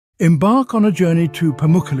Embark on a journey to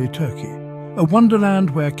Pamukkale, Turkey, a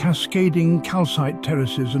wonderland where cascading calcite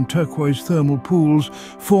terraces and turquoise thermal pools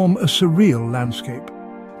form a surreal landscape.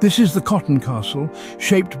 This is the Cotton Castle,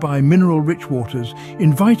 shaped by mineral-rich waters,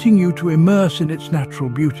 inviting you to immerse in its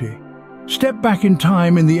natural beauty. Step back in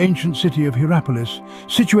time in the ancient city of Hierapolis,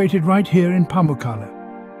 situated right here in Pamukkale.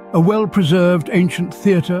 A well-preserved ancient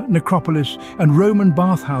theatre, necropolis and Roman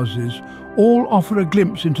bathhouses all offer a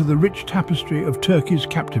glimpse into the rich tapestry of Turkey's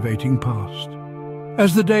captivating past.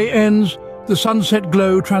 As the day ends, the sunset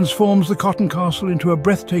glow transforms the Cotton Castle into a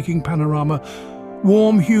breathtaking panorama.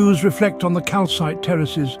 Warm hues reflect on the calcite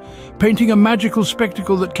terraces, painting a magical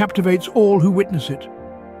spectacle that captivates all who witness it.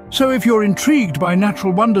 So if you're intrigued by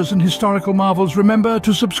natural wonders and historical marvels, remember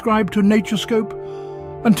to subscribe to Naturescope.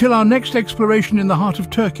 Until our next exploration in the heart of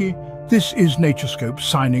Turkey, this is Naturescope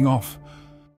signing off.